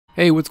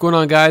Hey, what's going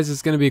on, guys?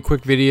 It's going to be a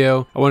quick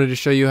video. I wanted to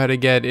show you how to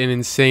get an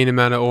insane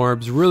amount of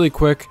orbs really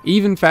quick,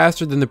 even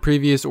faster than the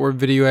previous orb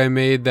video I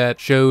made that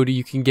showed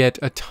you can get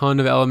a ton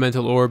of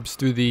elemental orbs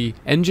through the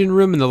engine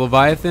room in the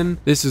Leviathan.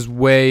 This is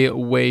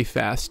way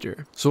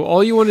faster. So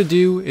all you want to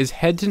do is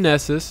head to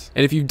Nessus,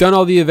 and if you've done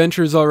all the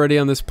adventures already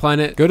on this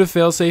planet, go to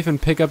Failsafe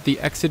and pick up the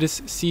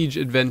Exodus Siege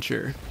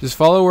adventure. Just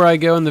follow where I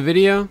go in the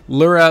video,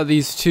 lure out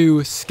these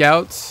two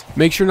scouts,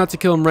 make sure not to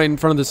kill them right in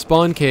front of the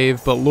spawn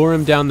cave, but lure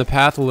them down the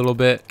path a little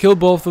bit, kill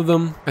both of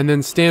them, and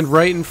then stand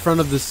right in front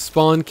of the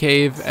spawn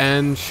cave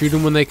and shoot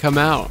them when they come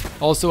out.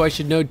 Also, I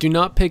should note, do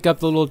not pick up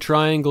the little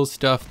triangle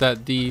stuff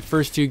that the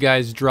first two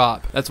guys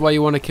drop. That's why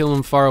you want to kill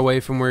them far away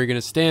from where you're going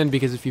to stand,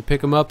 because if you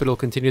pick them up, it'll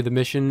continue the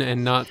mission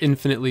and not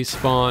infinitely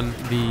spawn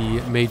the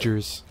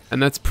majors.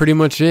 And that's pretty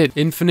much it.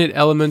 Infinite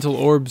elemental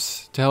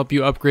orbs to help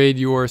you upgrade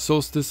your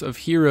Solstice of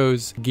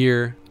Heroes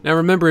gear. Now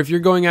remember, if you're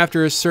going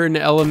after a certain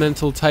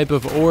elemental type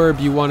of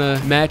orb, you want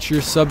to match your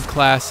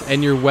subclass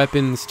and your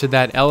weapons to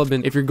that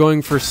element. If you're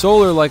going for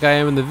solar like I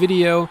am in the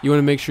video, you want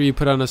to make sure you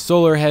put on a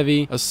solar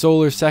heavy, a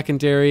solar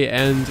secondary,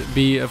 and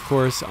be, of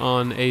course,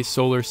 on a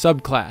solar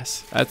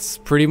subclass. That's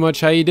pretty much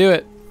how you do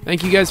it.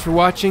 Thank you guys for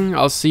watching.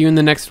 I'll see you in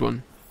the next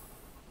one.